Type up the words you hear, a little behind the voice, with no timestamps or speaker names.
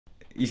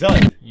You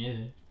started? Yeah.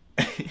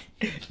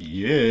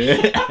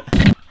 Yeah.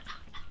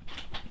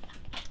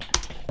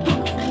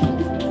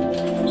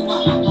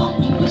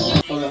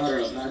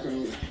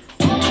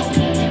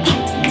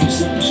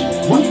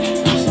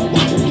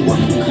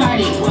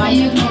 Cardi, why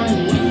you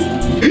ignoring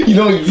me? You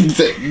know what you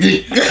said.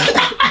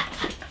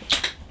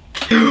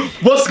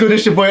 What's good?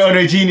 It's your boy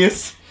Ono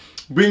Genius.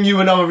 Bring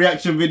you another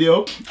reaction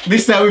video.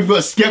 This time we've got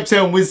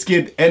Skepta and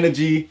WizKid.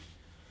 Energy.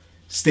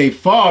 Stay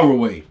far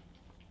away.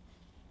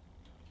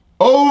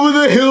 Over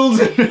the hills.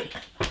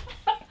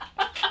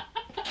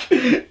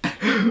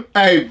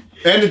 Hey,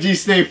 Energy,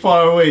 stay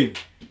far away.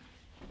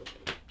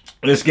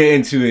 Let's get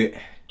into it.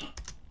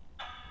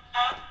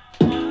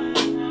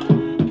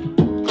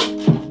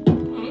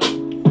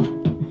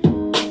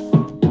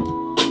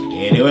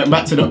 Yeah, they went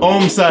back to the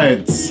home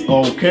sides.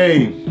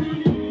 Okay.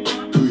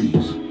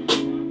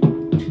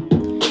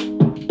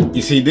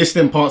 You see, this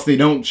them parts they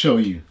don't show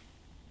you.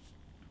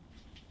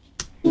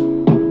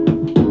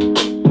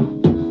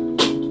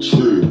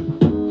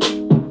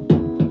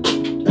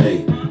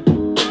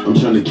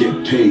 Trying to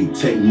get paid,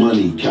 take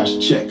money, cash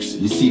checks.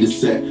 You see the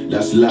set,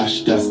 that's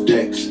Lash, that's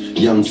Dex.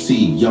 Young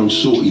C, Young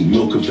Shorty,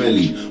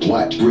 Milcavelli.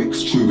 White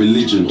bricks, True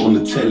Religion on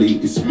the telly,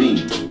 it's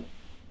me.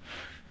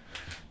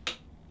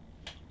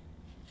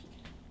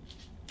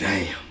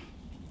 Damn.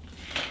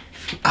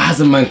 How's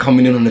a man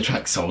coming in on the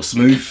track so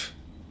smooth?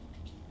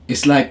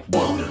 It's like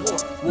wilder,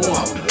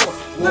 wilder,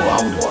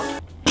 wilder.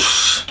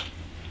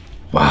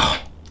 Wow.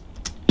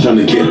 Trying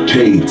to get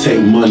paid,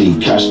 take money,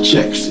 cash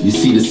checks. You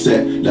see the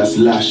set, that's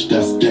Lash,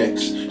 that's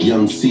Dex.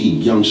 Young C,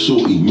 Young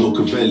Shorty,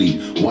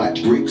 Milcavelli.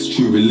 White bricks,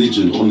 True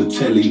Religion on the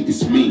telly,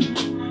 it's me.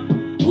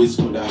 Wiz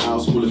got the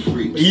house full of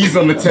freaks. He's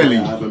on the telly.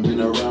 I haven't been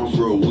around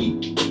for a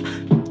week.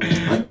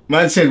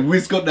 Man said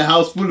Wiz got the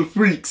house full of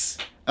freaks.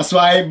 That's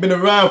why I ain't been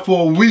around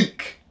for a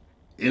week.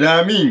 You know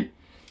what I mean?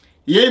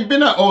 He ain't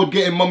been at old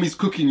getting mummy's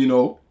cooking, you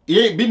know. He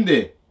ain't been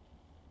there.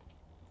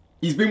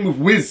 He's been with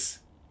Wiz.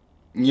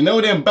 You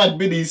know them bad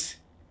biddies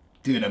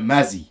doing a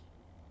mazzy.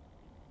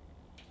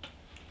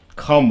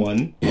 Come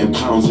on. And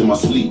pounds in my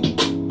sleep.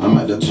 I'm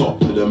at the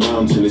top of the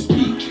mountain, it's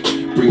peak.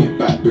 Bring it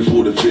back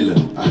before the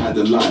villain. I had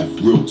a life,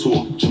 real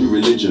talk, true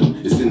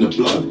religion. It's in the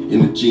blood, in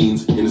the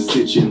jeans, in the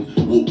stitching.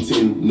 Walked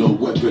in, no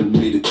weapon,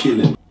 made a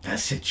killing.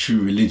 That's a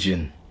true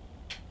religion.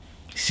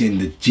 It's in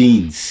the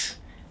jeans.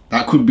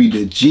 That could be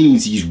the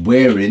jeans he's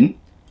wearing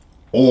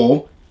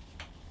or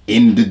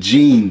in the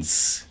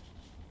jeans.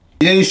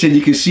 Yeah, he said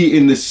you can see it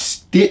in the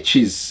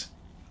stitches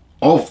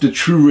of the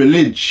true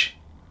religion.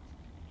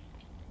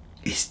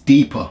 It's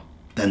deeper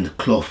than the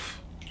cloth.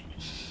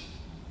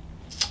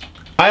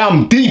 I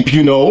am deep,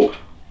 you know.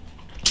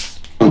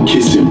 I'm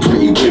kissing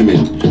pretty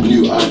women.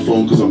 New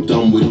iPhone cause I'm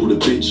done with all the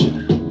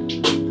bitching.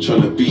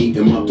 Trying to be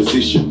in my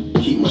position.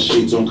 Keep my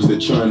shades on cause they're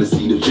trying to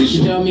see the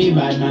vision. Tell me,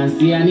 bad man,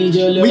 see I need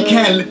your love.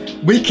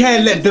 We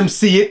can't let them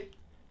see it.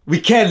 We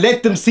can't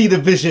let them see the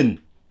vision.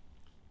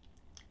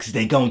 Cause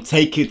they gonna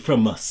take it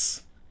from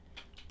us.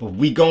 But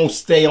we gonna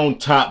stay on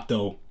top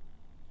though.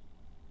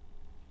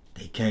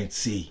 They can't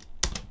see.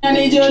 I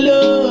need your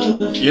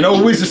love. You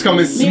know, Wiz is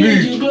coming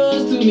smooth. You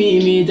close to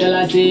me, tell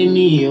I say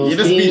me. You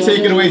just be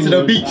taken away to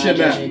the beach and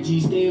that.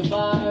 Stay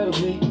far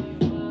away.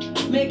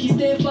 Make you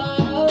stay far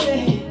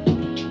away.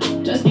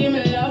 Just give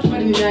me love for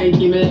the night,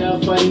 give me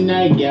love for the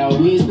night, girl.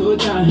 Waste no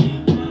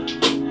time.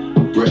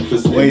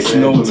 Breakfast waste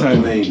no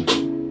time. I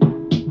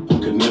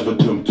could never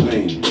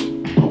complain.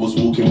 I was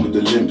walking with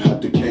the limp,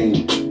 had the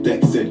cane.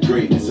 Dex said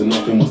greatness and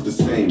nothing was the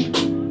same.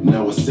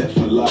 Now we're set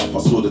for life. I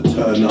saw the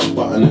turn up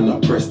button and I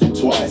pressed it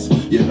twice.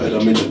 You heard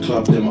I'm in the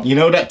club then. You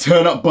know that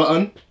turn up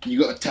button? You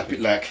gotta tap it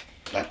like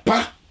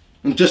bah!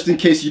 And just in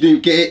case you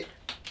didn't get it,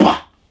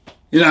 bah!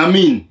 You know what I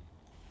mean?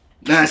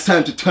 Now it's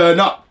time to turn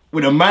up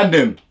with a man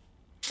them.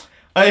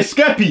 Hey,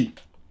 Skeppy.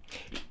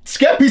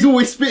 Skeppy's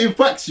always spitting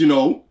facts, you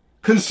know.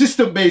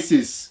 Consistent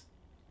basis.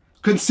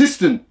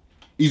 Consistent.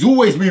 He's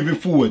always moving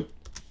forward.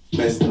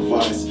 Best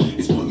advice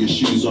is put your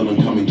shoes on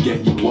and come and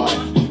get your wife.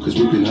 Cause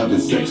we've been having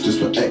sex just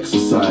for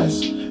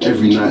exercise.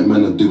 Every night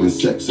man are doing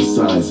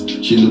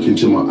sexercise. She look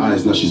into my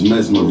eyes, now she's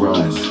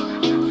mesmerized.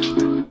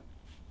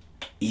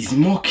 He's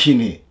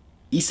mocking it.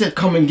 He said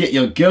come and get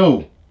your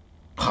girl.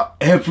 But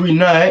every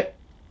night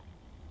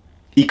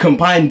he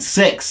combined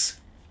sex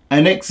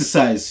and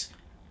exercise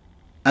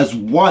as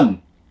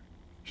one.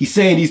 He's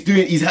saying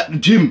he's at the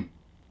gym.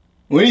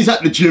 When he's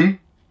at the gym,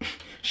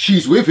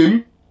 she's with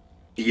him.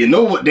 You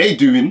know what they're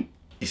doing?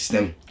 It's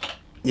them.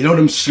 You know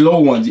them slow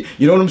ones.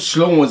 You know them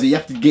slow ones that you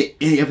have to get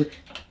in.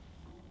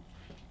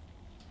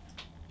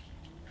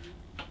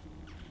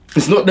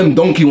 It's not them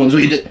donkey ones.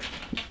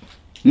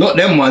 Not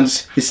them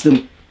ones. It's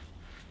them.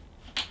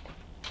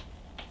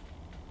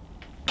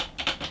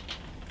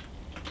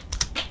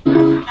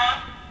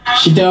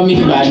 She tell me,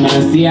 bad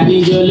man, see I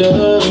need your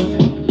love.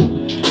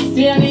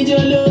 See I need your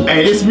love.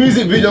 Hey, this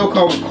music video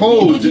come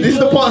cold. This is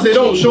the parts they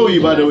don't show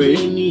you, by the way.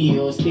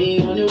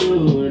 Stay on the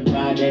road,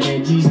 bad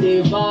energy,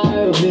 stay far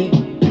away.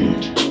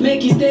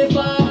 Make you stay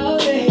far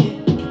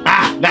away.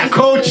 Ah, that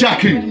cold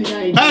chaku.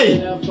 Hey. Hey,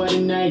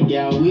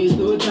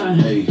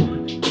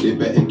 they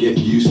better better get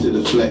used to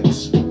the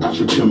flex.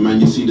 African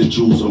man, you see the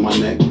jewels on my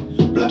neck.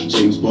 Black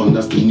James Bond,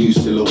 that's the new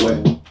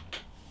silhouette.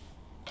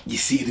 You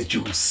see the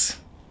jewels.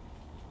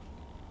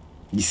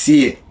 You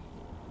see it.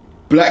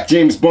 Black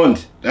James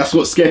Bond. That's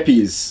what Skepta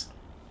is.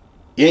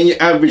 He ain't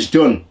your average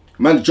done.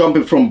 Man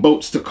jumping from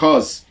boats to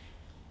cars.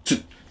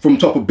 From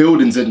top of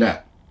buildings and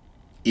that.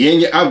 He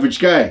ain't your average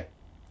guy.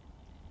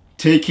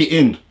 Take it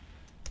in.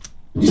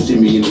 You see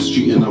me in the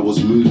street and I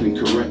was moving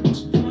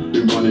correct.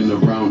 Been running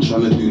around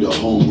trying to do the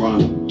home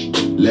run.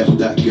 Left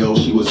that girl,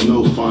 she was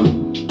no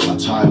fun. I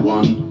tie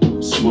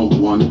one, smoke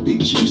one. Big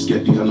Chief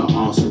Skepta and I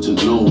answer to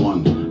no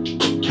one.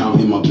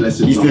 Counting my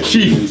blessings. He's the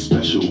chief.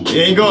 Special.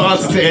 He ain't got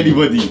answer to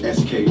anybody.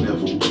 SK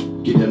level.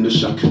 Give them the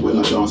shaka when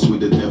I dance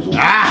with the devil.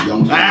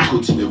 Young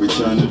Kuti, the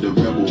return of the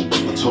rebel.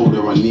 I told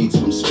her I need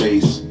some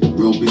space.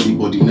 Real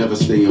busybody, never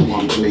stay in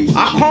one place.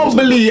 I can't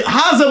believe,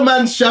 how's a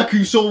man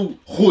shaku so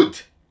hood?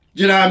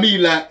 You know what I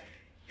mean? Like,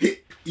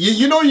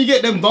 you know you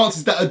get them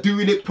dancers that are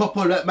doing it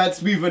proper, like man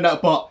smooth and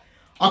that, but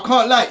I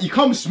can't lie, he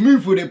comes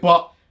smooth with it,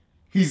 but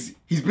he's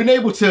been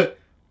able to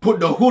put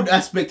the hood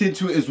aspect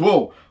into it as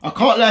well. I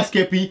can't lie,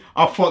 Skepta,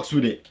 I fucks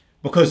with it.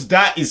 Because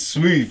that is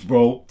smooth,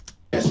 bro.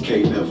 SK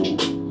level,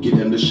 give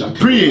them the shaka.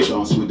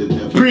 Dance with the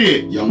devil.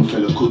 Young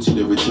fella Kuti,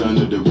 the return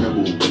of the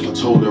rebel. I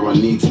told her I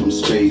need some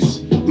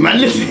space.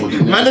 Man, let's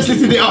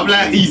listen it up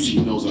like easy.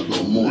 She knows I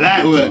got more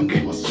light work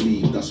on my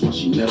sleeve. That's why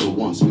she never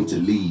wants me to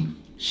leave.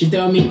 She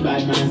tell me,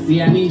 bad man, see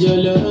I need your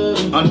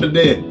love. Under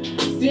there.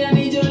 See I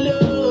need your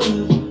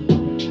love.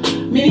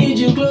 Me need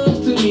you close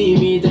to me.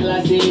 Me tell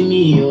her say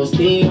me, oh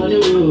stay on the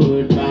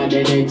road. Bad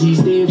energy,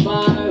 stay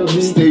far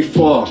away. Stay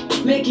far.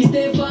 Make you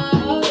stay far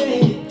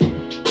away.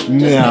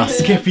 Nah,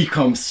 Skepta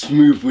comes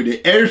smooth with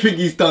it. Everything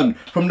he's done,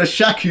 from the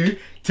shaku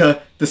to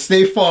the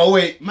stay far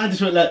away, man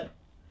just went like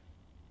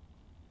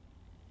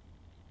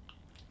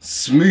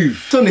smooth.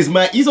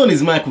 He's on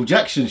his Michael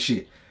Jackson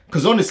shit.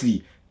 Cause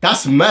honestly,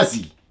 that's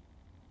Mazzy.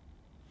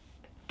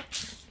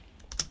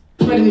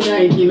 For the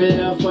night, give me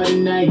love for the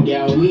night,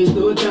 girl, waste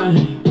no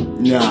time.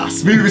 Nah,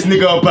 smoothest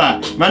nigga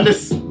about. Man,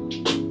 this.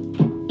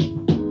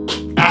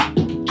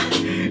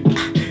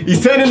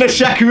 He's turning the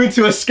shaku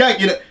into a skank,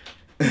 you know.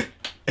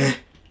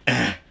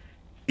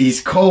 He's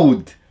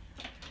cold.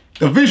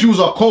 The visuals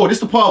are cold.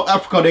 It's the part of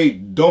Africa they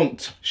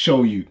don't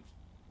show you.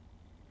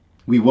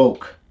 We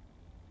woke.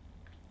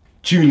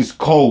 Tune's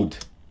cold.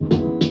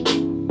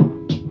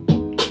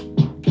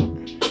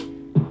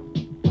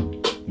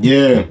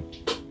 Yeah.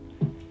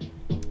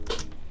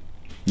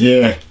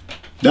 Yeah.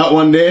 That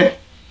one there.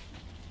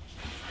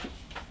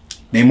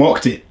 They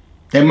mocked it.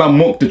 Them man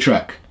mocked the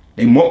track.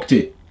 They mocked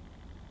it.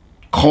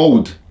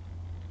 Cold.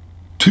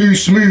 Too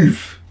smooth.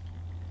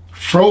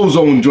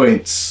 Frozone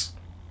joints.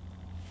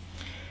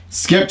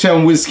 Skepta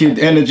and WizKid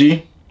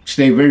energy.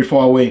 Stay very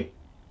far away.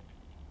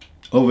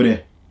 Over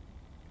there.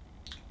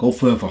 Go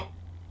further.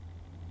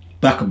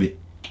 Back a bit.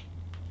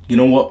 You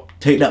know what?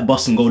 Take that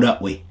bus and go that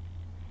way.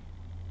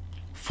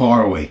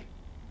 Far away.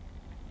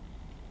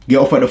 Get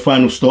off at the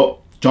final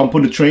stop. Jump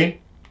on the train.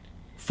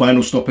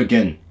 Final stop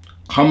again.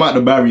 Come out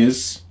the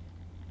barriers.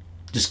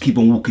 Just keep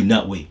on walking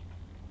that way.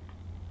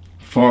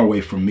 Far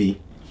away from me.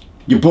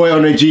 Your boy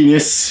on a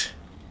genius.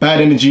 Bad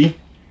energy.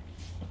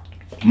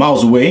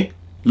 Miles away.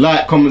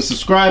 Like, comment,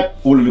 subscribe.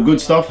 All of the good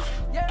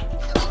stuff.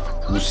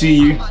 We'll see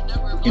you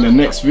in the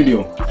next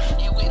video.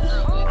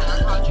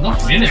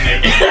 Nothing in it,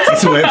 mate.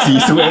 It's so empty,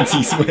 it's so empty,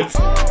 it's so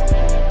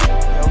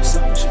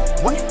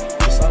empty.